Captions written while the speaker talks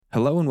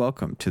Hello and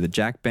welcome to the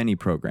Jack Benny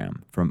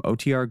program from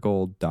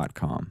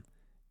OTRGold.com.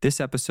 This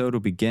episode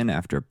will begin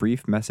after a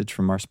brief message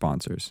from our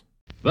sponsors.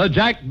 The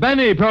Jack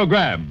Benny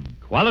program.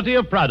 Quality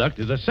of product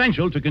is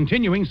essential to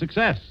continuing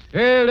success.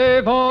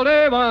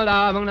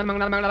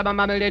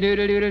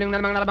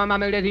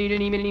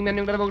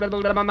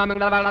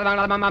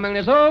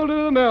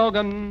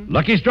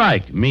 Lucky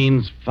Strike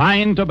means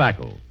fine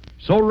tobacco.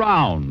 So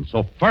round,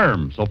 so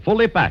firm, so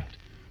fully packed,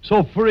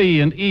 so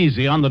free and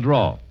easy on the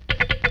draw.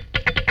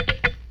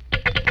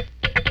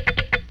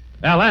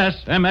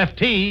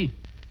 LSMFT,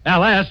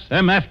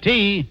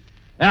 LSMFT,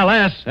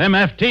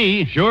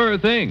 LSMFT. Sure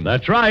thing.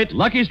 That's right.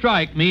 Lucky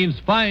Strike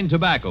means fine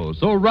tobacco,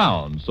 so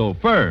round, so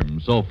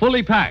firm, so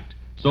fully packed,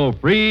 so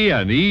free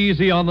and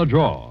easy on the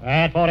draw.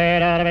 At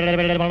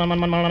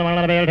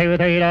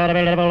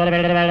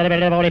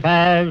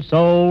 45,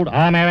 sold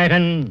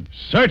American.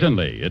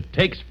 Certainly, it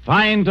takes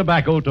fine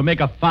tobacco to make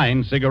a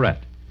fine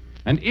cigarette.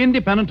 And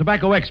independent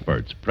tobacco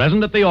experts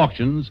present at the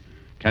auctions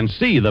can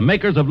see the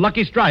makers of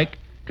Lucky Strike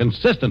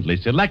consistently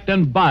select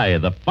and buy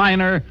the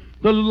finer,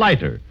 the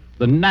lighter,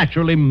 the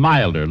naturally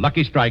milder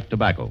Lucky Strike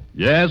tobacco.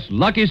 Yes,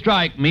 Lucky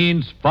Strike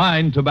means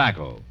fine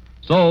tobacco.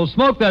 So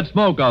smoke that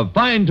smoke of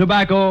fine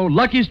tobacco,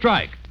 Lucky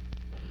Strike.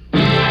 The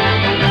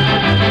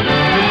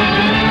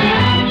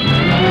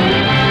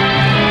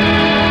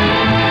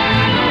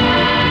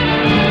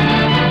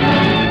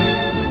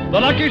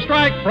Lucky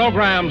Strike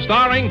program,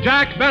 starring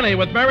Jack Benny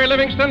with Mary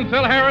Livingston,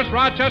 Phil Harris,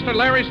 Rochester,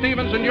 Larry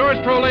Stevens, and yours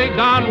truly,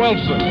 Don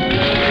Wilson.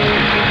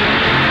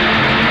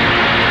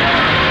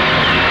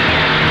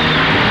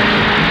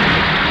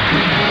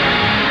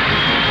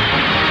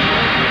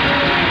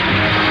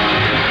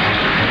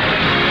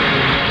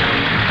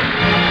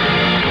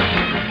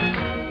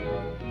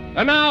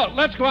 And now,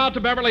 let's go out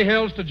to Beverly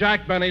Hills to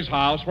Jack Benny's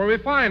house, where we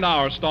find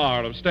our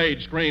star of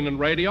stage, screen, and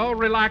radio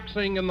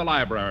relaxing in the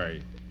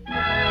library.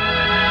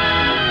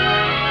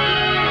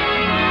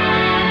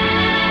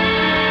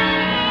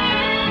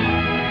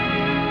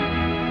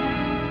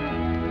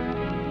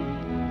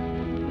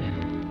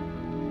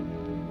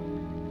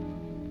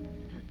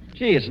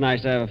 Gee, it's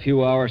nice to have a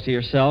few hours to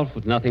yourself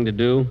with nothing to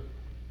do.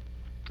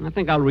 I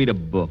think I'll read a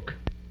book.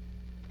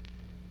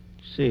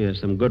 See, there's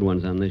some good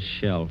ones on this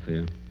shelf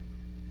here.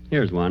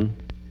 Here's one.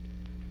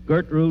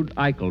 Gertrude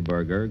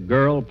Eichelberger,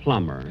 Girl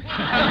Plumber.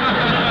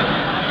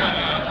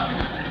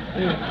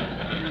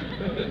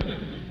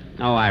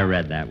 Oh, I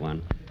read that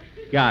one.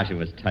 Gosh, it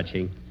was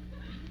touching.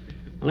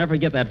 I'll never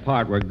forget that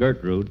part where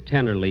Gertrude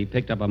tenderly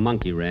picked up a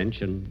monkey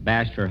wrench and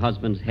bashed her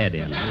husband's head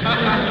in.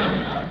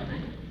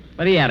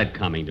 But he had it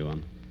coming to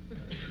him.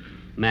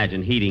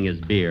 Imagine heating his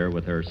beer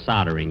with her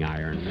soldering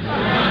iron.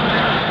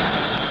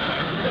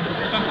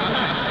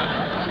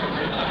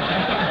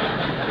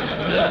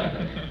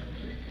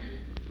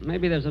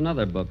 Maybe there's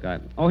another book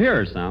Oh, here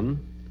are some.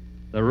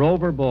 The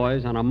Rover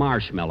Boys on a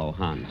Marshmallow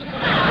Hunt.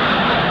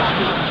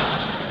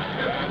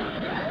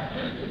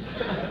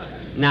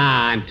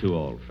 Nah, I'm too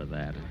old for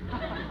that.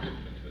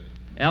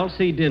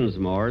 Elsie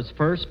Dinsmore's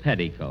First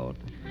Petticoat.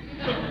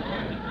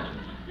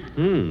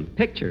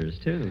 Pictures,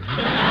 too.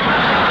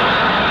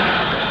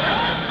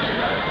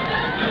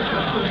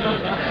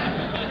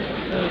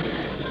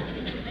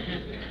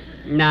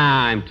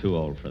 Nah, I'm too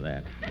old for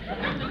that.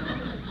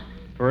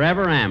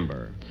 Forever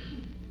Amber.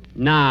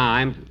 Nah,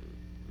 I'm...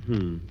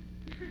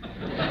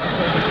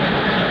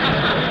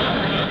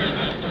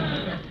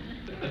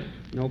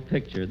 No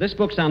picture. This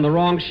book's on the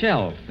wrong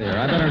shelf here.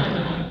 I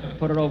better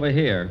put it over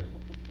here.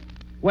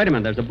 Wait a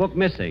minute, there's a book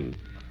missing.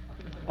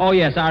 Oh,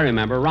 yes, I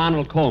remember.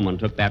 Ronald Coleman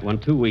took that one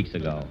 2 weeks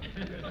ago.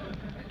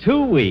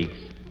 2 weeks?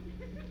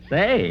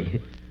 Say,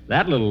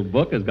 that little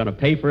book is going to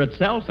pay for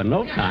itself in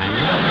no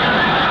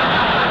time.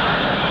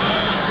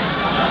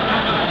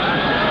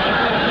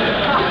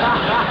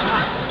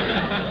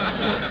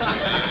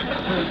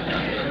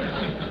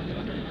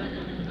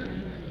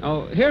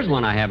 Oh, here's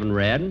one I haven't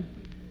read.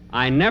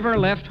 I Never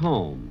Left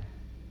Home.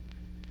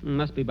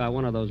 Must be by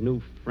one of those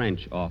new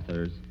French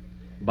authors.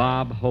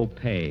 Bob Hope.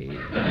 Well,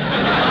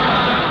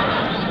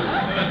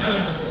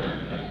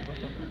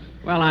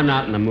 I'm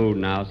not in the mood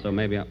now, so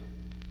maybe I'll...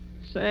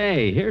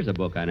 Say, here's a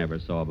book I never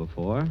saw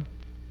before.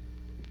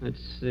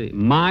 Let's see.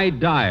 My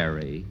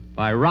Diary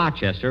by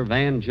Rochester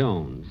Van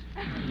Jones.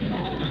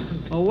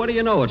 Oh, what do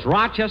you know? It's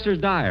Rochester's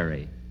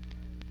diary.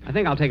 I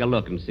think I'll take a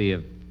look and see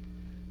if...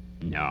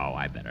 No,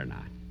 I better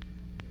not.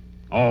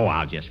 Oh,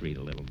 I'll just read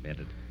a little bit.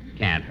 It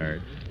can't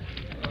hurt.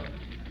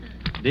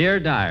 Dear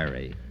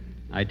Diary,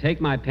 I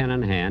take my pen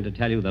in hand to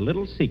tell you the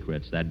little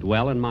secrets that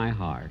dwell in my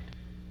heart.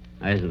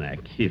 Isn't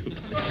that cute?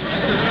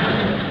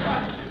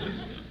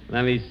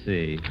 Let me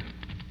see.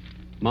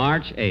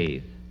 March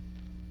 8th.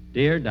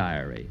 Dear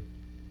Diary,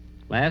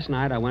 last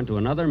night I went to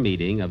another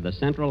meeting of the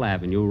Central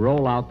Avenue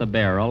Roll Out the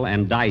Barrel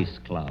and Dice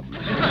Club.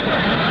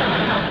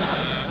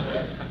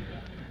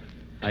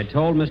 I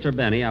told Mr.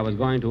 Benny I was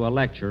going to a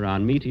lecture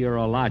on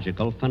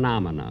meteorological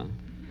phenomena.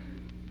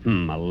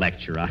 A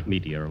lecture on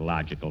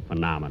meteorological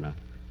phenomena.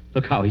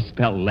 Look how he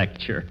spelled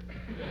lecture.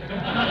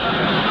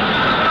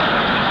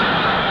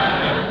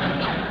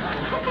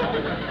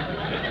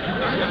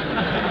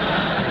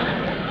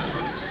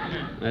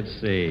 Let's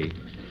see.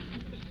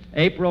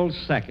 April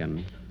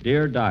 2nd.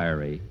 Dear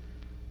Diary.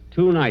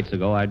 2 nights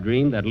ago, I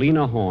dreamed that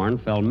Lena Horne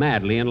fell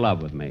madly in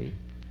love with me.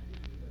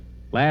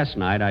 Last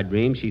night, I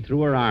dreamed she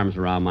threw her arms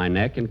around my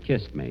neck and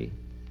kissed me.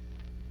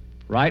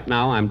 Right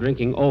now, I'm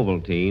drinking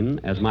Ovaltine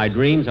as my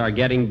dreams are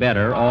getting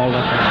better all the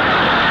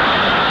time.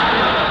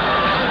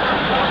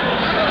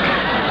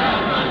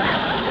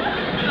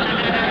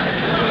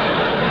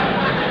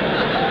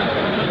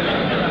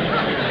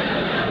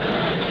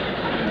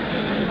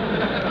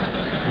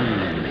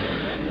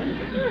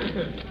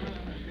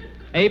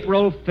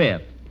 April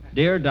 5th.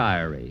 Dear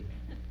Diary,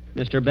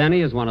 Mr. Benny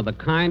is one of the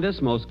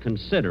kindest, most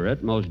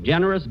considerate, most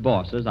generous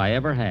bosses I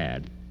ever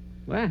had.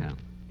 Well,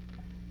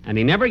 and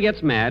he never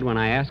gets mad when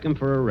I ask him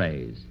for a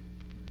raise.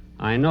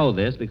 I know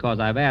this because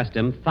I've asked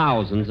him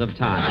thousands of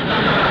times.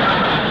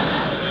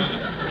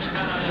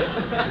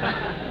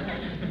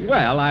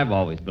 Well, I've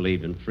always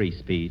believed in free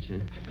speech.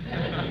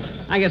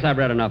 I guess I've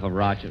read enough of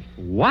Rochester.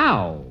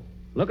 Wow!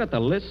 Look at the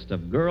list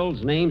of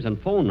girls' names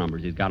and phone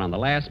numbers he's got on the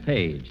last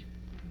page.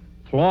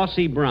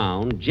 Flossie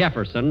Brown,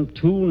 Jefferson,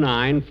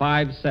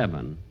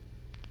 2957.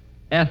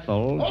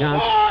 Ethel,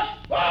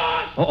 Johnson.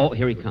 Boss! Oh,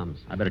 here he comes.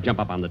 I better jump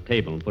up on the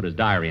table and put his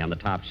diary on the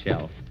top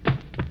shelf.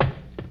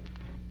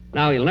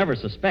 Now, he'll never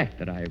suspect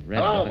that I've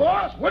read... Hello,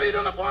 boss. What are you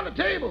doing up on the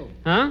table?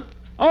 Huh?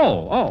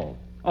 Oh,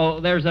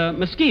 there's a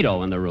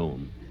mosquito in the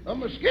room. A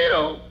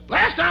mosquito?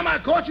 Last time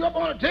I caught you up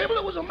on the table,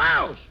 it was a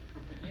mouse.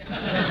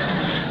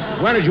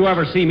 Where did you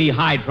ever see me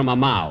hide from a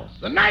mouse?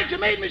 The night you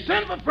made me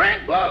send for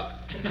Frank Buck.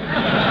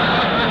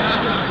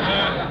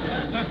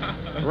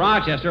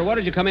 Rochester, what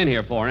did you come in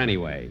here for,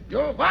 anyway?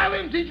 Your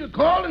violin teacher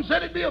called and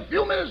said he'd be a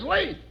few minutes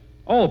late.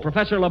 Oh,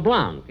 Professor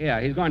LeBlanc.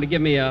 Yeah, he's going to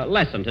give me a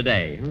lesson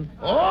today.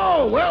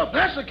 Oh, well, if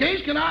that's the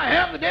case, can I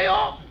have the day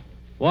off?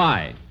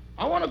 Why?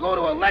 I want to go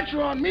to a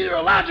lecture on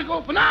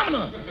meteorological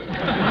phenomena.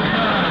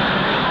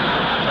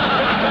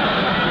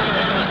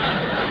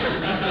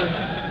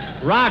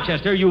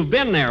 Rochester, you've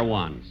been there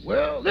once.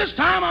 Well, this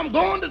time I'm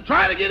going to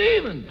try to get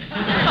even.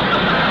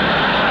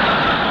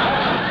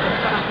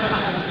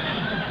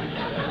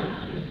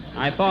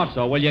 I thought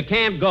so. Well, you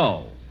can't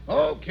go.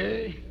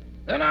 Okay.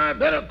 Then I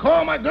better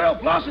call my girl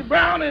Flossie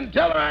Brown and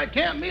tell her I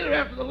can't meet her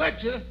after the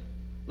lecture.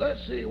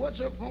 Let's see, what's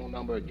her phone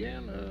number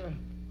again?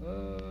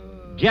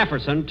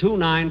 Jefferson,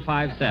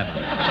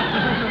 2957.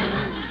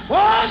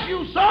 Boss,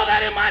 you saw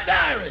that in my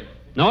diary.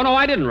 No,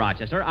 I didn't,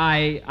 Rochester.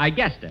 I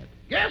guessed it.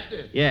 Guessed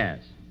it? Yes.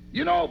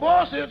 You know,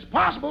 boss, it's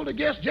possible to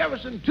guess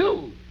Jefferson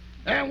 2.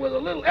 And with a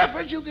little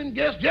effort, you can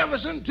guess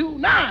Jefferson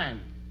 29.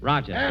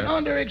 Rochester. And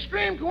under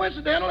extreme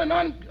coincidental and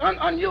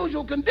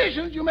unusual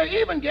conditions, you may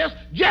even guess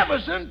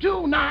Jefferson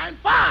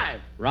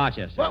 295.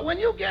 Rochester. But when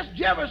you guess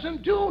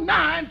Jefferson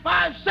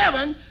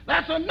 2957,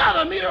 that's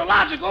another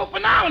meteorological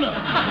phenomenon.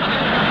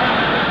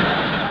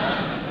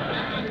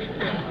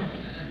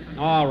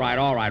 All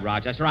right,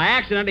 Rochester. I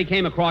accidentally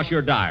came across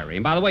your diary.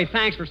 And by the way,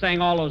 thanks for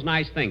saying all those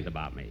nice things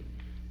about me.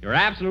 You're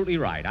absolutely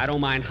right. I don't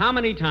mind how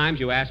many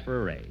times you ask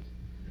for a raise.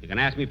 You can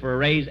ask me for a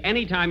raise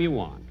any time you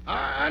want.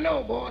 I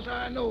know, boss,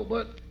 I know,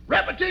 but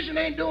repetition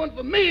ain't doing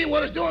for me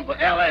what it's doing for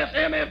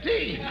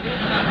LSMFT.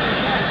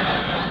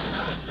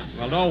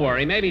 Well, don't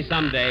worry. Maybe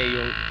someday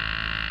you'll...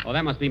 Oh,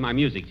 that must be my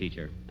music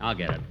teacher. I'll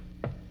get it.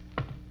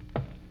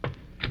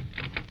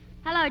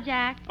 Hello,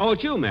 Jack. Oh,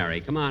 it's you, Mary.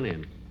 Come on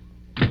in.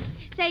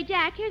 Say,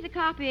 Jack, here's a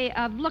copy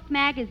of Look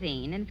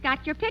magazine, and it's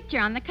got your picture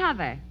on the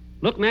cover.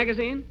 Look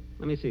magazine?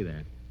 Let me see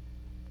that.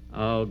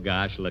 Oh,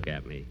 gosh, look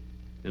at me.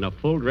 In a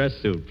full-dress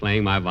suit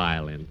playing my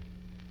violin.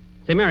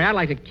 Say, Mary, I'd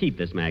like to keep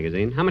this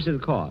magazine. How much does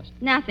it cost?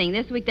 Nothing.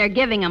 This week they're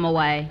giving them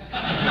away.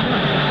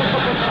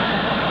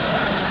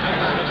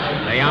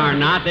 They are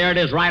not. There it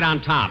is right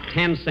on top.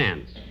 10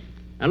 cents.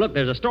 And look,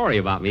 there's a story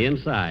about me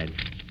inside.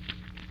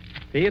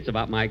 See, it's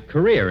about my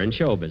career in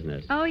show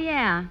business. Oh,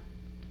 yeah.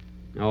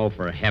 Oh,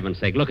 for heaven's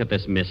sake, look at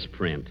this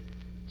misprint.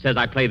 It says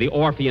I play the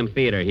Orpheum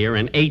Theater here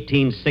in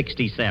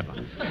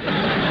 1867.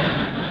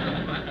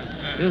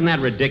 Isn't that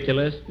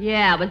ridiculous?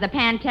 Yeah, it was the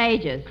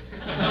Pantages.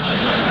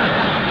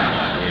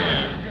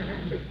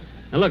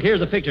 Now, look,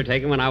 here's a picture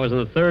taken when I was in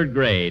the 3rd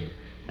grade.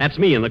 That's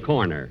me in the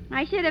corner.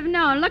 I should have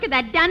known. Look at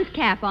that dunce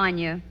cap on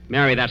you.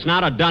 Mary, that's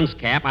not a dunce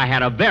cap. I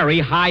had a very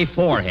high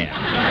forehead.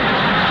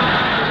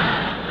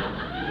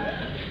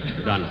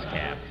 Dunce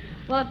cap.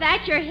 Well, if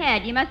that's your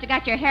head, you must have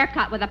got your hair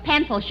cut with a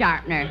pencil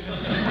sharpener.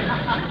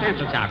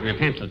 Pencil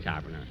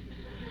sharpener.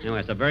 Anyway,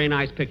 it's a very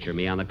nice picture of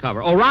me on the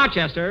cover. Oh,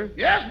 Rochester.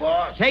 Yes,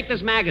 boss? Take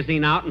this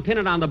magazine out and pin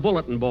it on the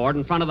bulletin board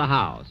in front of the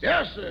house.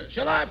 Yes, sir.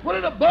 Shall I put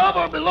it above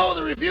or below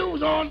the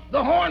reviews on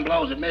The Horn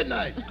Blows at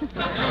Midnight? Put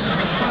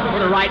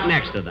it right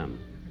next to them.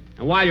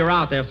 And while you're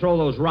out there, throw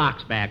those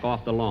rocks back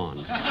off the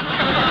lawn.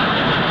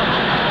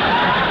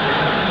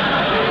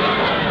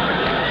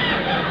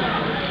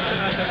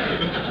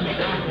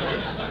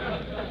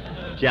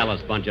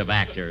 Jealous bunch of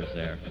actors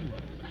there.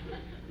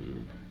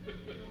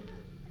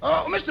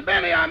 Oh, Mr.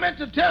 Benny, I meant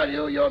to tell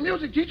you, your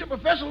music teacher,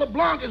 Professor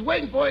LeBlanc, is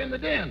waiting for you in the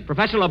den.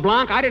 Professor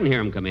LeBlanc? I didn't hear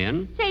him come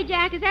in. Say,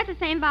 Jack, is that the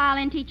same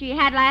violin teacher you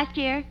had last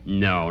year?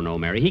 No,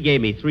 Mary. He gave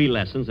me 3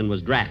 lessons and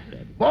was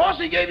drafted. Boss,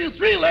 he gave you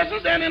 3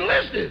 lessons and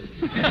enlisted.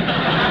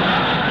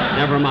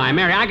 Never mind.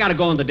 Mary, I got to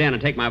go in the den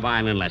and take my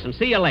violin lesson.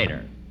 See you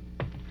later.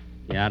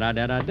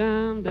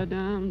 Ya-da-da-da-dum,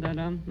 da-dum,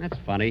 da-dum. That's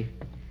funny.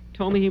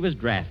 Told me he was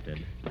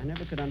drafted. I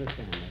never could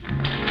understand that.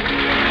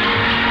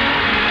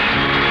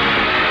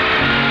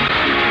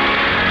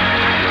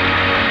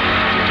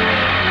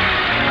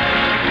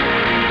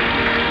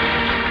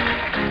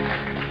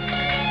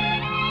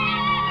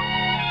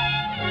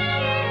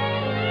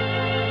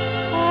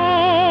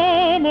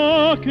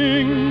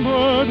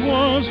 Mockingbird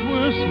was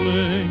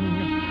whistling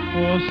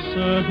a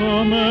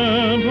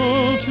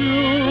sentimental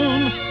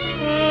tune,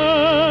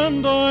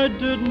 and I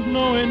didn't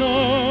know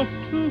enough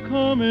to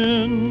come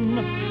in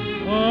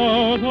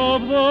out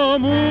of the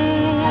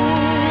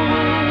moonlight.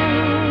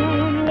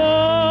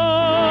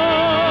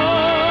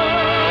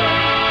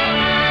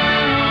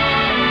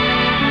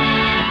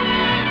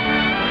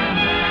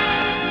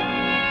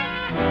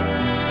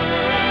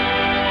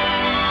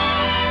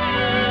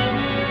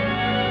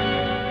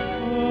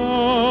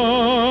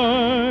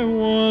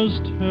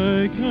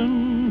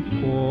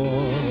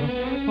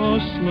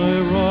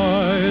 Sleigh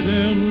ride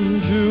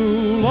in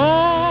July.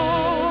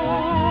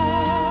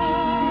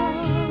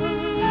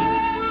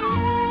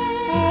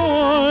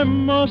 Oh, I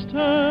must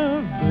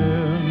have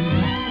been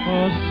a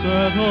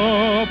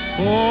setup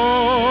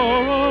for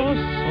a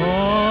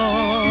sigh.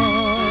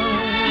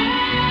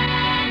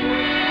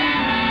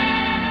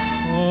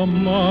 A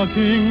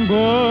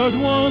mockingbird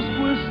was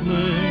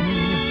whistling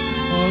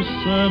a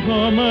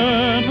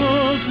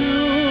sentimental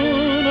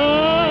tune,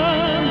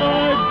 and I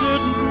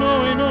didn't know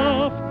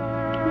enough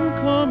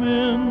come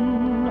in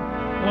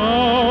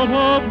out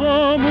of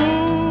the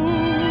moonlight.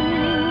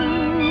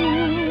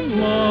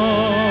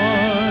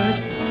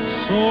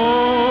 So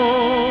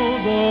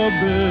the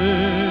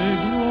big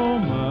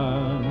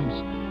romance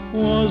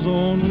was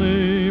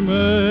only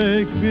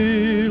make-believe,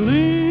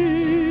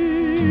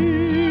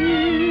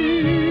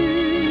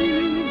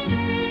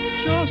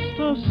 just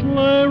a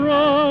sleigh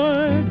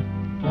ride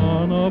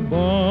on a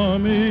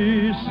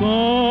balmy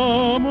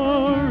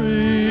summer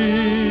eve.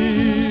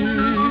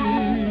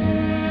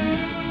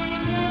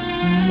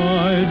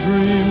 My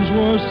dreams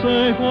were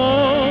safe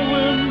all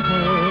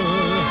winter,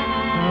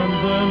 and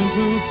then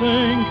to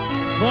think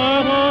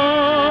that I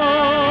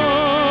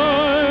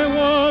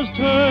was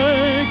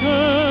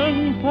taken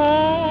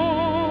for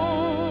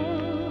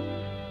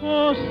a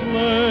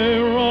sleigh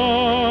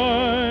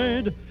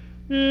ride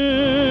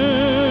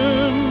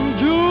in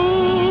July.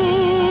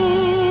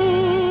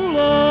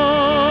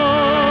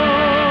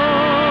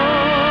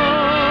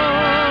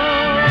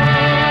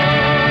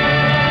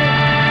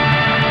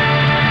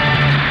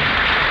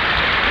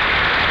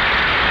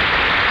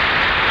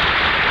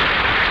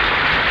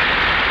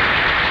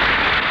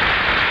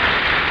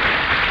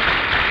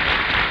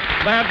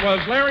 That was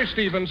Larry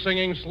Stevens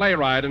singing Sleigh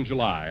Ride in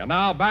July. And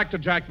now back to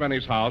Jack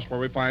Benny's house, where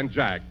we find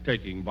Jack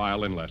taking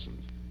violin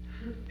lessons.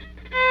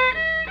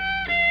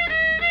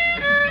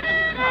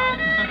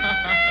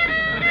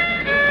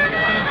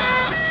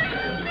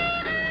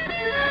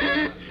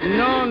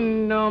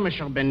 No,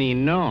 Monsieur Benny,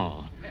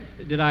 no.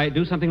 Did I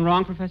do something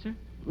wrong, Professor?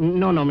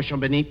 No, Monsieur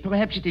Benny.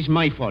 Perhaps it is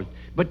my fault.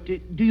 But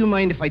do you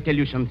mind if I tell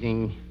you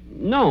something?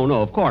 No,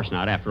 of course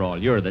not. After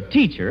all, you're the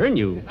teacher, and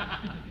you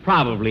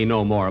probably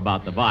know more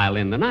about the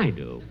violin than I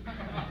do.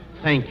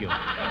 Thank you.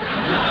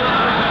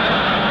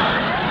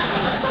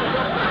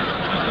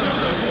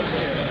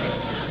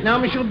 Now,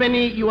 Monsieur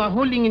Benny, you are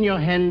holding in your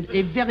hand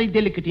a very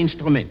delicate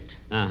instrument.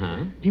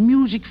 Uh-huh. The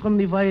music from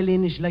the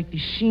violin is like the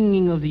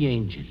singing of the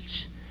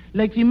angels,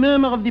 like the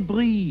murmur of the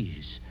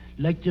breeze,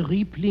 like the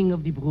rippling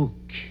of the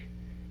brook.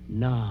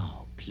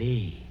 Now,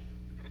 play.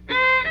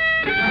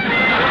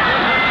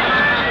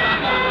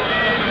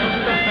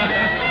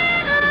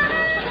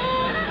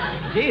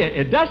 Gee,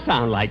 it does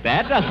sound like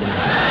that, doesn't it?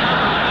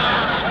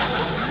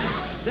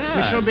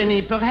 Monsieur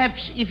Benny,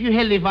 perhaps if you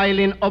held the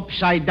violin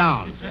upside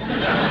down.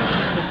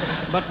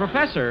 But,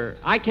 Professor,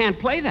 I can't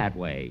play that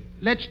way.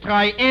 Let's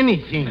try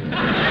anything.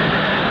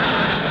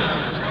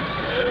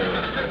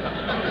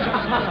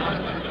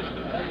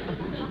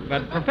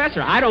 But,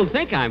 Professor, I don't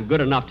think I'm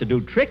good enough to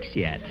do tricks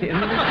yet.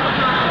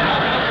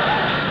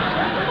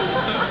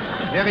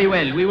 Very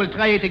well. We will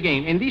try it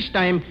again. And this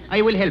time,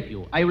 I will help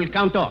you. I will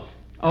count off.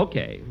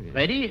 Okay.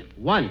 Ready?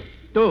 1,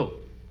 2.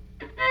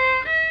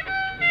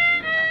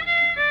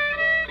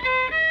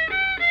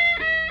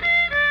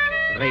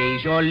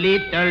 Raise your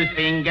little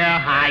finger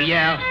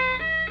higher.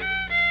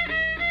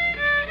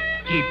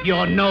 Keep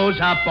your nose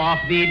up off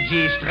the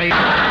G string.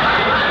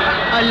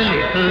 A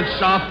little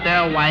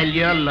softer while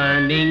you're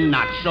learning.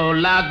 Not so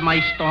loud,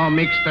 my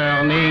stomach's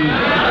turning.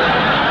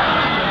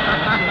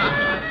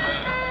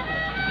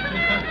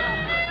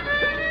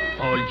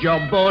 Hold your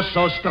bow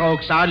so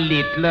strokes are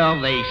littler.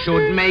 They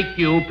should make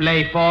you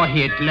play for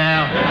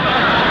Hitler.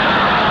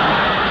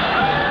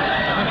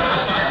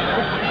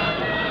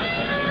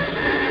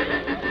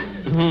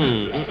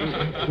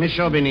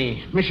 Monsieur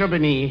Benny,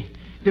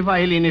 the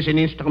violin is an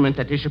instrument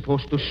that is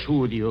supposed to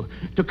soothe you,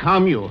 to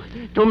calm you,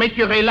 to make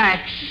you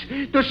relax,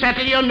 to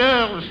settle your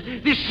nerves.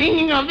 The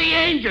singing of the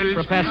angels.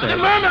 Professor. The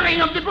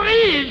murmuring of the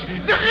breeze.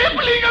 The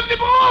rippling of the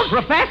brook.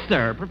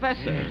 Professor.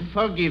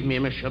 Forgive me,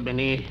 Monsieur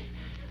Benny.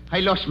 I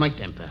lost my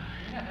temper.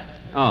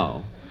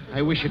 Oh.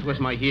 I wish it was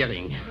my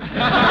hearing.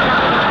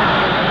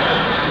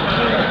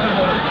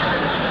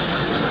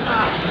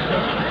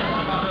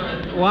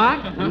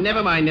 What?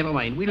 Never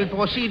mind. We will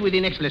proceed with the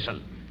next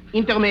lesson.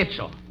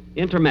 Intermezzo.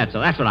 Intermezzo.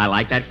 That's what I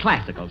like, that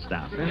classical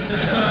stuff.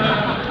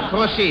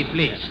 Proceed,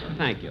 please.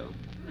 Thank you.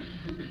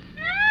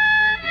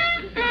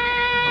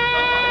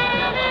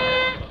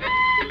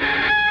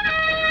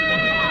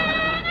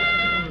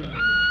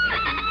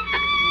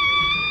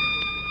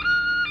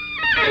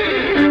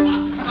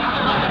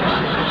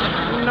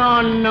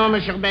 No,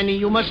 Monsieur Benny,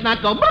 you must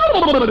not go.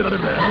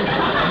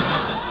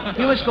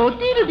 You must go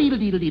deedle.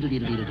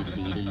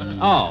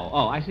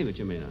 Oh, I see what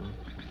you mean.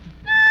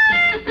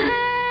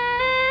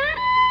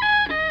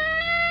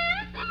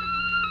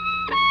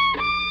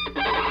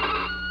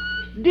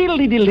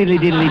 Diddly.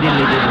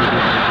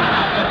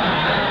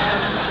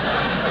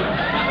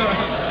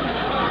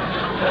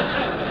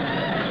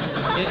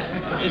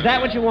 Is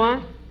that what you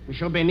want?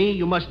 Monsieur Benny,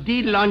 you must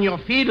diddle on your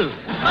fiddle.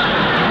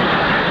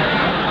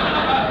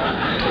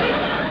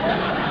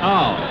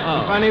 Oh.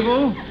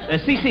 Comprenez-vous?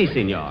 Si,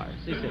 senor.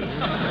 Si.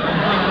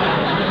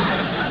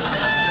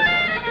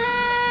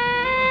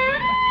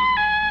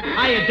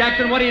 Hiya,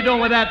 Jackson, what are you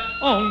doing with that?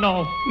 Oh,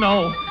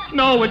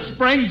 no, it's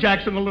spring,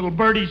 Jackson. The little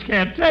birdies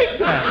can't take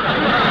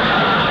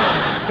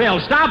that. Phil,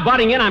 stop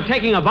butting in. I'm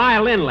taking a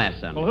violin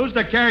lesson. Well, who's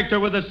the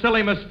character with the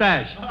silly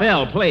mustache?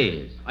 Phil,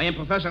 please. I am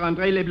Professor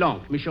André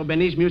Leblanc, Monsieur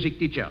Benny's music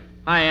teacher.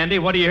 Hi, Andy.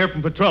 What do you hear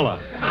from Petrilla?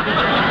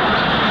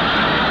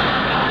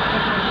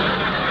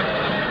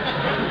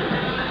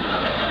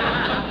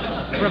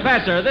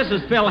 Professor, this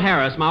is Phil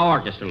Harris, my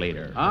orchestra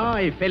leader.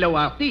 A fellow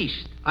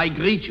artiste. I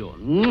greet you.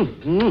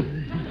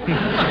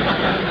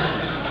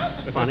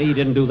 Funny, you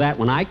didn't do that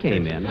when I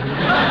came in.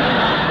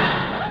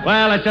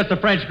 Well, it's just a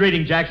French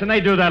greeting, Jackson.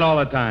 They do that all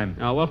the time.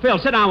 Oh, well, Phil,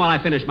 sit down while I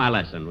finish my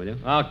lesson, will you?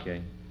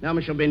 Okay. Now,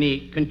 Monsieur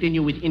Benny,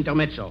 continue with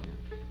intermezzo.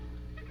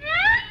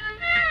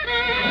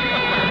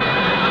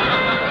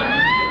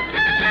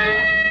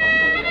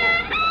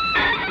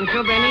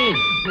 Monsieur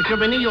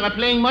Benny, you are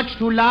playing much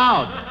too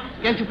loud.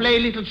 Can't you play a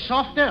little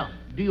softer?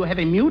 Do you have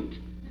a mute?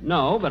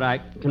 No, but I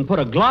can put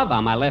a glove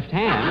on my left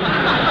hand.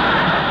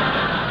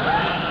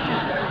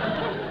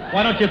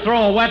 Why don't you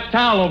throw a wet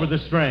towel over the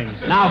strings?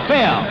 Now,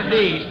 Phil.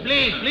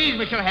 Please,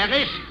 Monsieur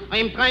Harris. I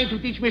am trying to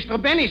teach Mr.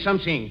 Benny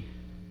something.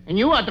 And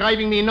you are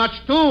driving me nuts,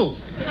 too.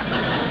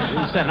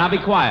 Now be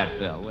quiet,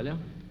 Phil, will you?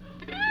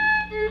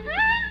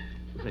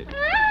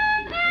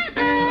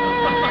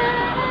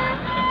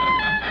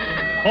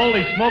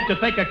 Holy smoke, to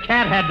think a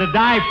cat had to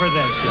die for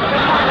this.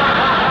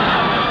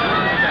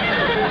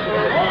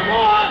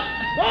 Boss!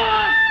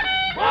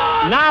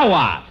 Now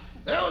what?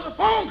 There was a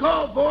phone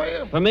call for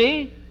you. For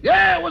me?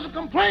 Yeah, it was a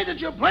complaint that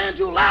you're playing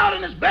too loud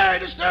and it's very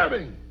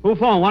disturbing. Who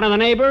phoned? One of the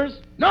neighbors?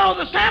 No,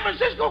 the San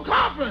Francisco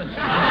conference.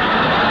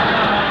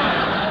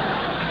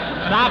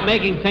 Stop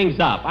making things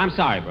up. I'm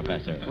sorry,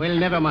 Professor. Well,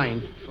 never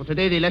mind. For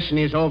today, the lesson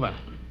is over.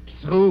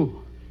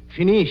 Through.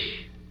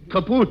 Finish.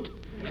 Kaput.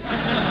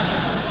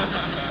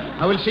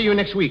 I will see you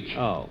next week.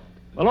 Oh.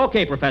 Well,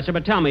 okay, Professor,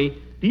 but tell me,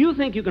 do you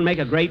think you can make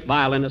a great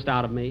violinist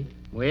out of me?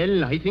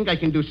 Well, I think I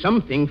can do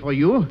something for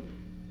you,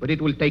 but it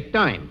will take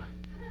time.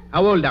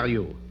 How old are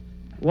you?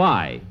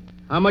 Why?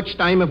 How much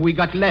time have we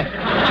got left?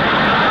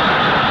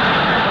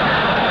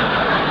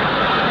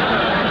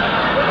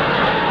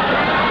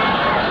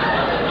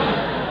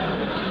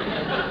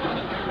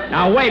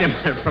 Now, wait a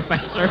minute,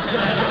 Professor.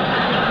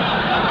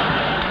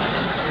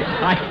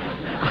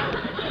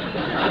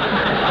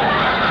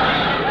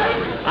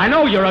 I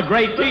know you're a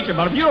great teacher,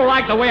 but if you don't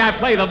like the way I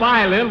play the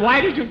violin, why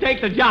did you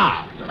take the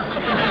job?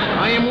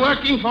 I am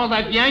working for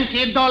that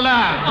Yankee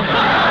dollar.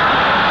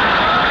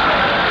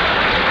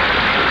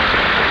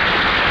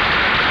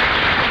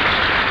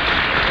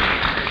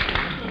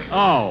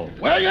 Oh.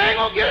 Well, you ain't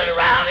gonna get it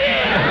around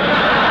here.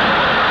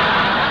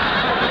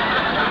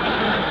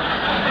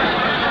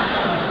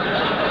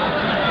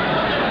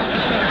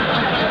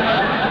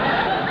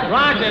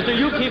 Rochester,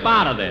 you keep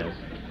out of this.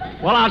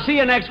 Well, I'll see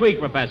you next week,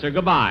 Professor.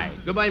 Goodbye.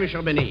 Goodbye,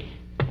 Monsieur Benny.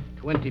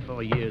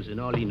 24 years, and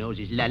all he knows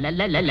is la la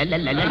la la la la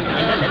la la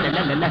la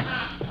la la la.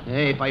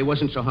 Hey, if I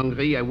wasn't so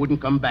hungry, I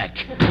wouldn't come back.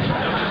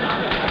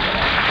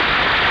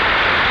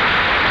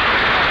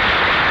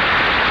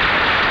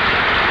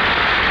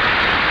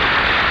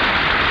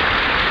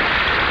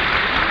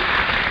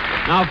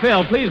 Now,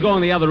 Phil, please go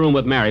in the other room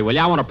with Mary, will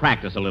you? I want to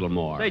practice a little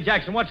more. Say,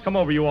 Jackson, what's come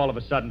over you all of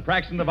a sudden?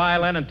 Practicing the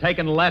violin and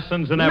taking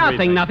lessons and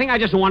everything? Nothing. I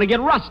just want to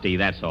get rusty,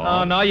 that's all.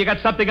 Oh, no, you got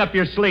something up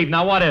your sleeve.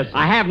 Now, what is it?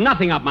 I have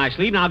nothing up my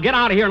sleeve. Now, get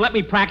out of here and let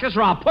me practice,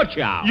 or I'll put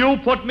you out. You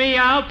put me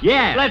out?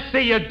 Yes. Let's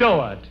see you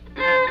do it.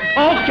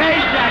 Okay,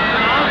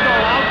 Jackson,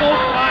 I'll go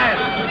quiet.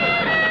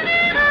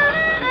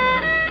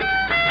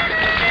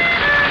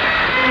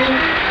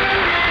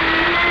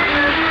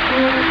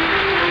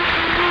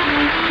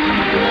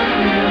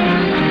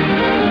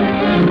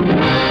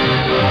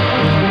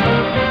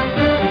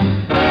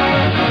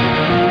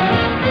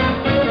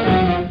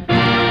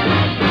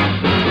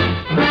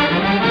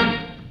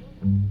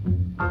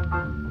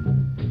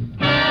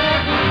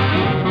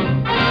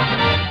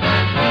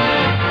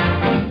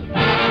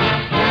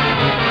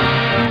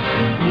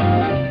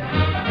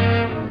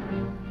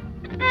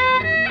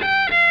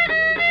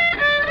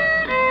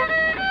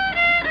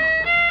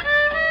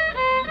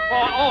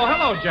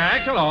 hello,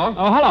 Jack. Hello.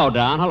 Oh, hello,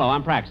 Don. Hello.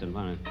 I'm practicing.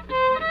 1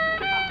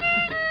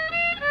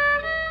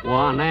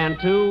 and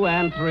 2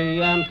 and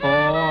 3 and 4.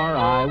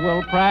 I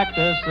will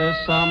practice this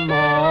some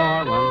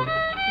more.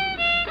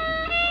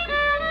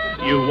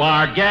 You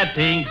are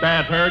getting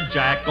better,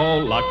 Jack. Oh,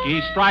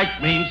 Lucky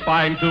Strike means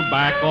fine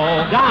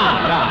tobacco.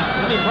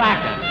 Don, let me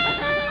practice.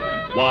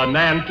 1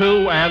 and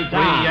 2 and 3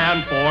 Don.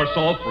 and 4,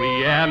 so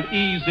free and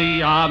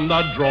easy on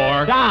the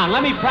drawer. Don,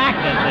 let me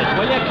practice this.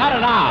 Will you cut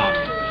it out?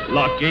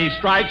 Lucky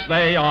Strikes,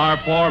 they are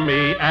for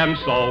me, and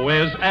so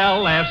is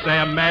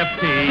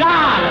LSMFT. Don,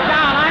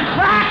 I'm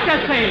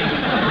practicing.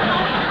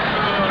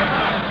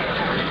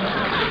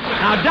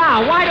 Now,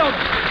 Don, why don't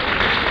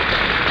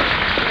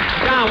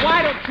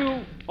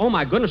you... Oh,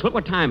 my goodness, look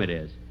what time it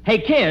is. Hey,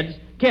 kids,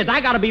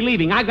 I got to be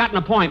leaving. I got an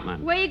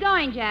appointment. Where are you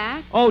going,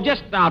 Jack? Oh,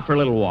 just out for a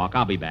little walk.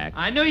 I'll be back.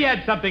 I knew you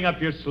had something up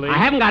your sleeve. I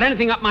haven't got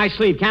anything up my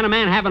sleeve. Can't a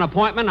man have an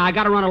appointment? I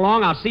got to run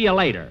along. I'll see you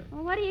later.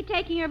 Well, what are you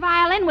taking your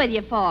violin with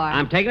you for?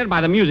 I'm taking it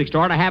by the music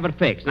store to have it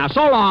fixed. Now,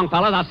 so long,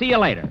 fellas. I'll see you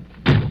later.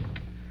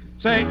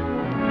 Say,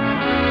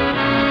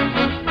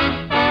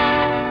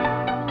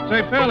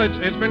 Phil,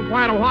 it's been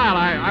quite a while.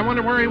 I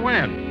wonder where he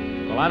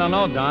went. Well, I don't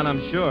know, Don,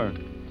 I'm sure.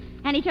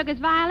 And he took his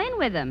violin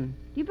with him.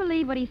 Do you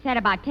believe what he said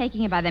about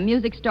taking it by the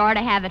music store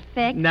to have it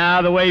fixed? Now,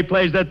 the way he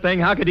plays that thing,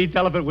 how could he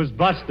tell if it was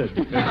busted?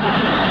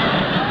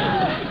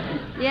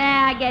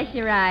 Yeah, I guess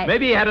you're right.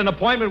 Maybe he had an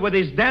appointment with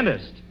his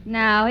dentist.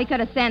 No, he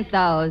could have sent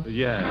those.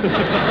 Yeah.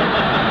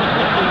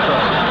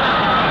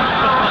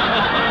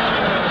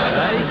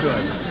 Very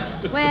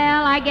good.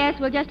 Well, I guess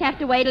we'll just have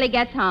to wait till he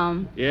gets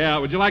home. Yeah,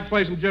 would you like to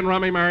play some gin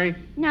rummy, Mary?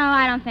 No,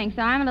 I don't think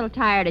so. I'm a little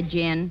tired of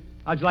gin.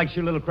 How'd you like to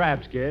shoot little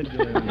crabs, kid?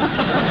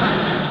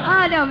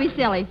 Oh, don't be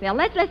silly, Phil.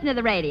 Let's listen to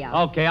the radio.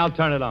 Okay, I'll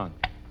turn it on.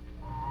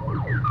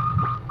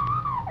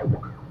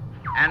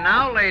 And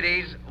now,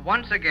 ladies,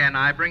 once again,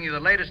 I bring you the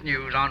latest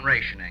news on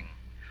rationing.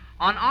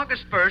 On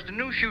August 1st, a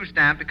new shoe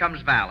stamp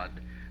becomes valid.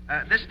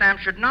 This stamp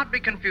should not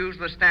be confused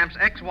with stamps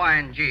X, Y,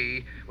 and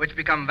G, which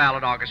become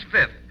valid August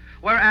 5th,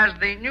 whereas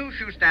the new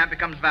shoe stamp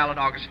becomes valid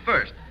August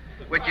 1st,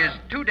 which is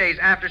 2 days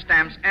after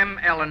stamps M,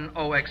 L, and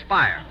O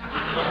expire.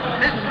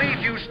 This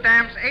leaves you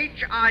stamps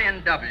H, I,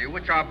 and W,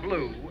 which are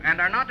blue,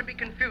 and are not to be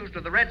confused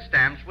with the red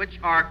stamps, which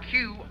are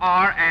Q,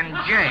 R, and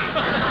J.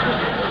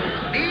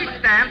 These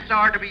stamps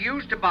are to be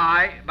used to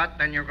buy, but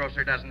then your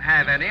grocer doesn't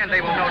have any, and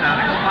they will no doubt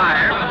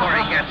expire before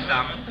he gets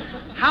some.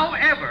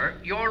 However,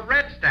 your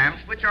red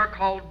stamps, which are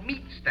called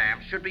meat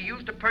stamps, should be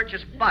used to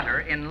purchase butter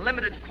in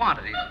limited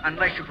quantities,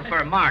 unless you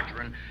prefer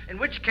margarine, in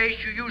which case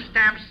you use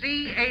stamps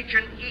C, H,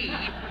 and E,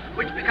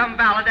 which become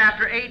valid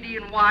after A, D,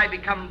 and Y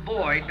become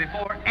void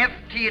before F,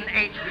 T, and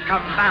H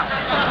become valid.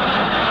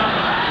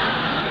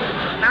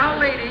 Now,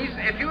 ladies,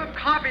 if you have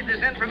copied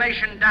this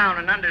information down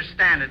and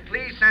understand it,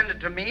 please send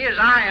it to me, as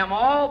I am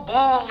all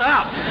balled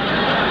up.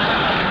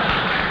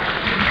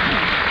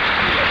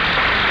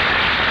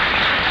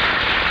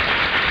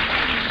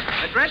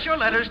 Address your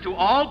letters to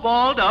All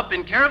Balled Up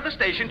in care of the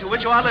station to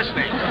which you are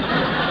listening.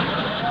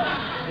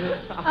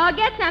 Oh,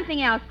 get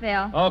something else,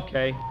 Phil.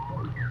 Okay.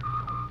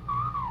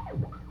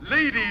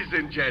 Ladies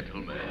and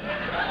gentlemen,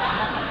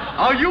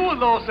 are you a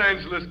Los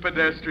Angeles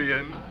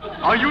pedestrian?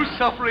 Are you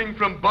suffering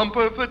from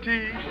bumper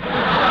fatigue?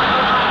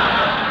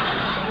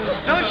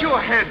 Does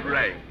your head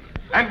ring?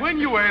 And when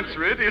you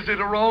answer it, is it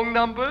a wrong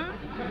number?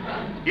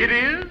 It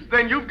is?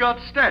 Then you've got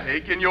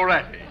static in your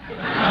attic.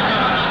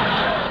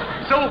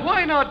 So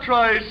why not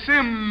try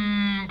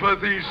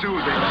sympathy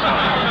soothing syrup?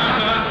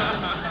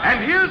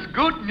 And here's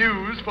good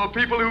news for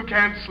people who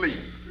can't sleep.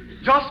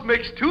 Just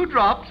mix 2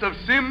 drops of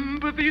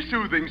sympathy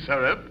soothing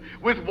syrup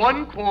with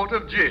 1 quart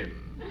of gin.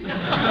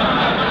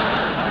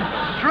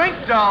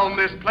 Drink down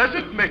this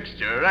pleasant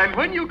mixture, and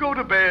when you go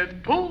to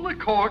bed, pull the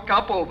cork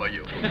up over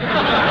you.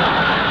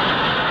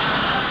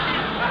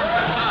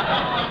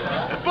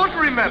 But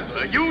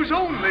remember, use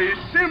only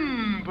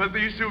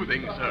sympathy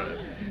soothing syrup.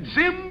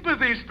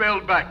 Sympathy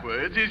spelled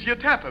backwards is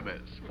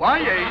Yatapamis.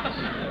 Y-H-T-A-P-M-Y-S.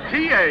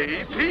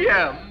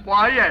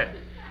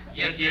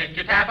 Yet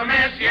your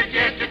Tapamis, yet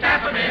your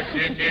Tapamis,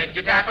 yet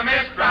your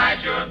Tapamis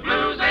drives your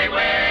blues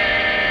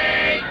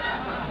away.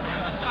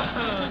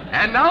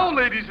 And now,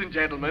 ladies and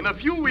gentlemen, a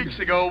few weeks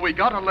ago we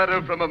got a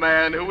letter from a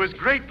man who was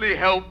greatly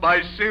helped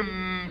by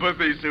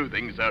sympathy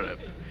soothing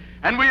syrup.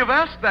 And we have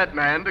asked that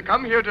man to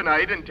come here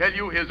tonight and tell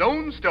you his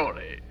own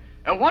story.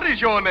 What is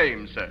your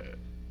name, sir?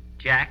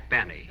 Jack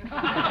Benny.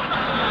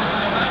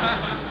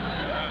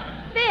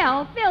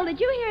 Phil, did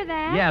you hear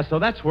that? Yeah, so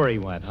that's where he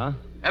went, huh?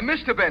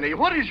 Mr. Benny,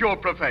 what is your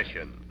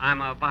profession?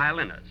 I'm a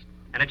violinist.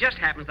 And it just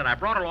happens that I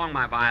brought along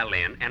my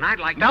violin, and I'd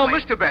like to Now,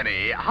 play... Mr.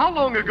 Benny, how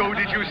long ago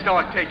did you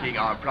start taking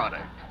our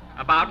product?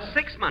 About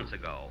 6 months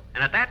ago.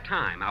 And at that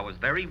time, I was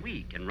very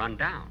weak and run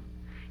down.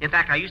 In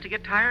fact, I used to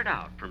get tired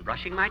out from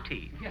brushing my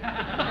teeth. But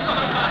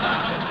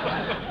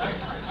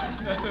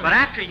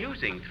after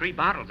using 3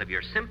 bottles of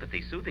your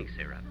sympathy soothing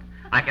syrup,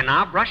 I can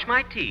now brush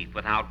my teeth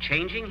without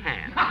changing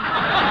hands.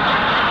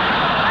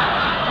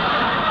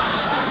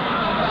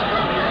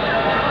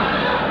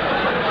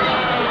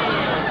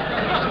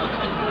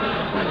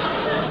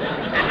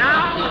 And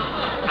now,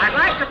 I'd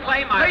like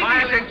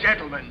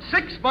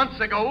 6 months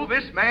ago,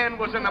 this man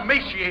was an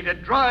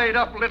emaciated,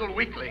 dried-up little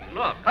weakling.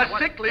 Look, A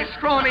sickly,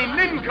 scrawny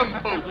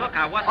nincompoop. Look,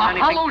 I wasn't A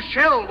anything... hollow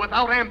shell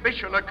without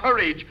ambition or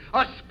courage.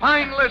 A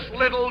spineless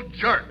little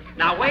jerk.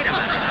 Now, wait a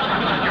minute.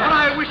 But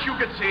I wish you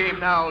could see him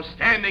now,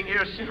 standing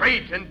here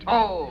straight and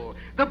tall,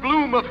 the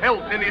bloom of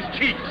health in his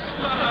cheeks,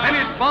 and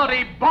his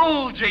body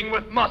bulging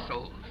with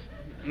muscles.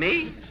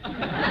 Me?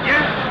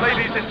 Yes,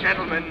 ladies and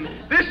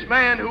gentlemen, this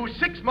man who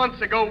 6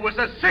 months ago was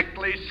a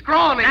sickly,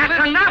 scrawny...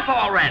 That's enough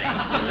already.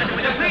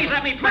 Please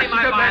let me play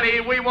my Mr. part.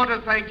 Benny, we want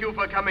to thank you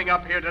for coming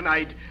up here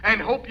tonight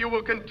and hope you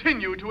will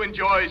continue to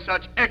enjoy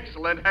such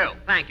excellent health.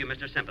 Thank you,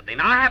 Mr. Sympathy.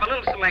 Now, I have a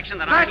little selection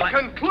that I'd That like...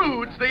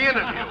 concludes the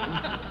interview.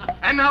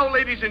 And now,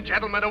 ladies and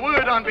gentlemen, a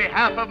word on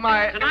behalf of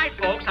my... Tonight,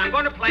 folks, I'm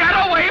going to play... Get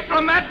away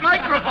from that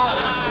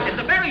microphone! It's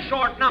a very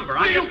short number.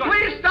 Will you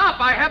please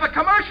stop? I have a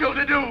commercial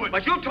to do.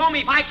 But you told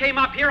me if I came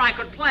up here, I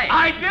could play.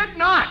 I did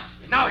not.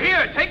 Now,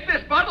 here, take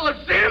this bottle of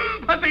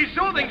sympathy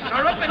soothing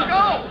syrup and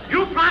go.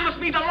 You promised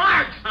me the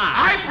large size.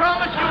 I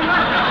promise you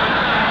nothing.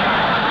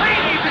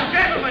 Ladies and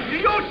gentlemen, do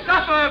you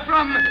suffer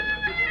from...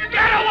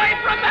 Get away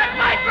from that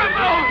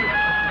microphone!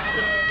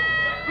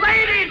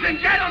 Ladies and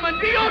gentlemen,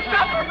 do you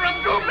suffer from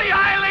droopy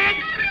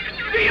eyelids?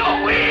 Do you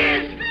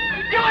wheeze?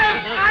 Do you have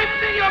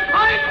stripes in your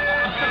pipe?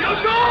 You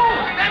do?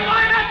 Then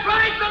why not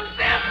try some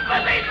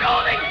sympathy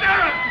soothing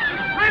syrup?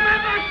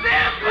 Remember,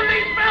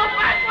 sympathy spelled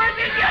backwards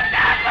is your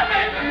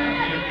tapperment.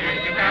 Your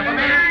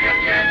tapperment, your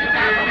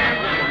tapperment,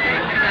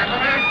 your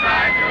tapperment,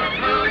 drive your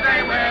blues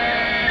away.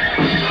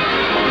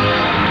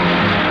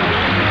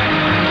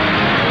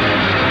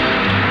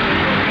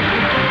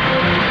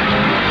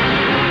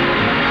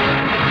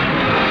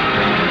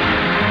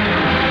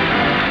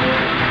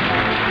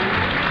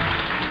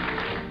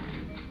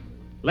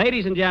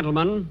 Ladies and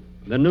gentlemen,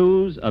 the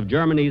news of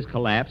Germany's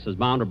collapse is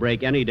bound to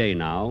break any day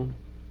now,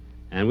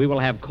 and we will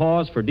have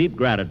cause for deep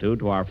gratitude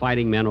to our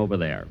fighting men over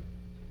there.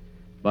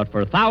 But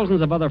for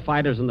thousands of other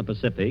fighters in the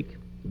Pacific,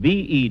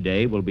 VE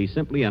Day will be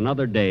simply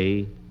another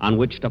day on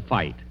which to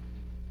fight,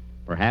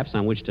 perhaps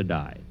on which to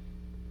die.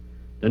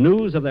 The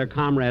news of their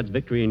comrades'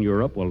 victory in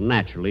Europe will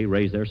naturally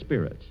raise their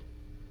spirits.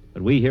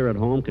 But we here at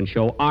home can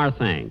show our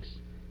thanks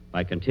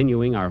by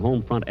continuing our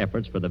home front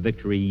efforts for the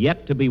victory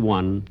yet to be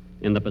won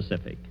in the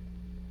Pacific.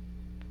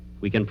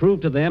 We can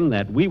prove to them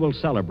that we will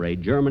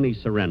celebrate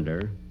Germany's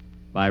surrender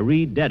by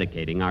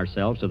rededicating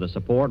ourselves to the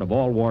support of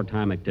all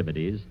wartime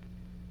activities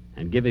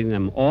and giving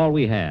them all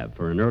we have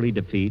for an early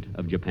defeat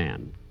of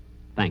Japan.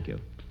 Thank you.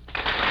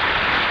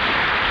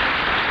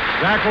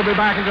 Jack will be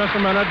back in just a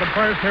minute, but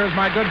first, here's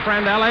my good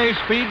friend L.A.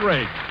 Speed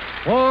Riggs.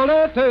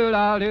 Quality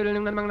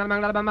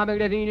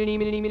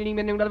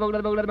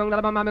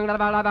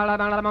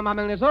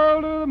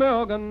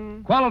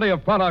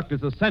of product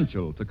is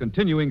essential to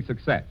continuing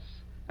success.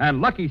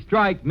 And Lucky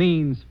Strike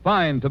means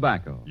fine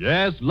tobacco.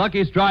 Yes,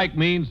 Lucky Strike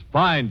means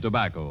fine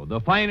tobacco. The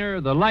finer,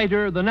 the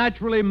lighter, the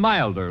naturally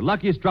milder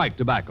Lucky Strike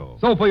tobacco.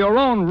 So for your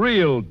own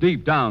real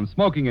deep-down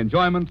smoking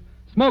enjoyment,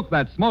 smoke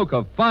that smoke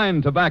of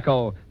fine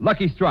tobacco,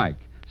 Lucky Strike.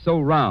 So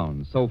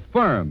round, so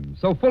firm,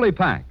 so fully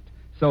packed,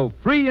 so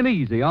free and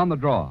easy on the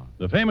draw.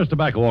 The famous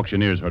tobacco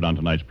auctioneers heard on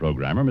tonight's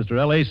program are Mr.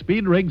 L.A.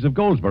 Speed Riggs of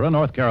Goldsboro,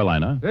 North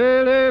Carolina,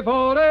 and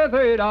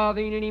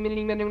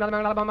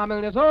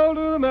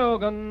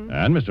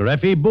Mr.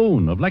 F.E.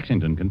 Boone of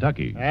Lexington,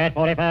 Kentucky. At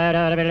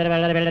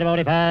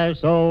 45,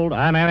 sold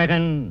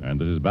American. And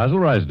this is Basil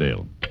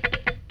Rysdale.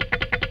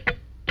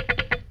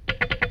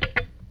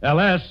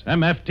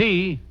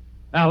 LSMFT,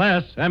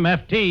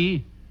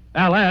 LSMFT,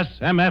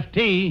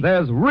 LSMFT.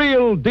 There's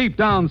real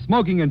deep-down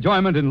smoking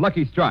enjoyment in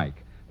Lucky Strike.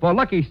 For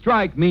Lucky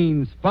Strike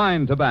means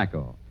fine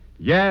tobacco.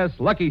 Yes,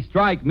 Lucky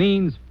Strike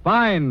means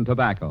fine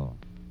tobacco.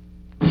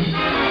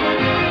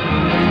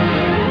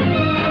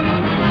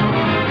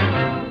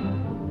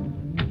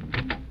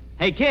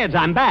 Hey, kids,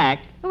 I'm back.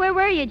 Where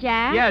were you,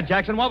 Jack? Yeah,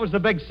 Jackson, what was the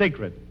big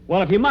secret?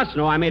 Well, if you must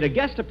know, I made a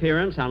guest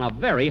appearance on a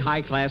very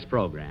high-class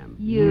program.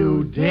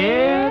 You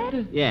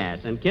did?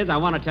 Yes, and kids, I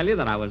want to tell you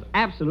that I was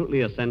absolutely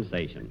a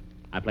sensation.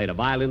 I played a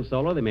violin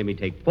solo. They made me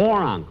take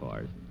 4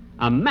 encores.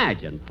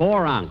 Imagine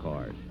 4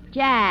 encores.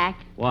 Jack.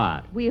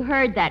 What? We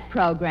heard that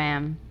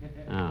program.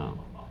 Oh.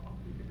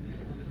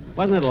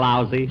 Wasn't it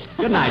lousy?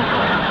 Good night,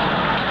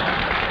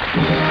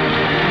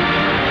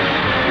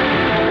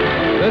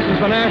 This is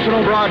the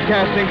National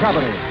Broadcasting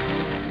Company.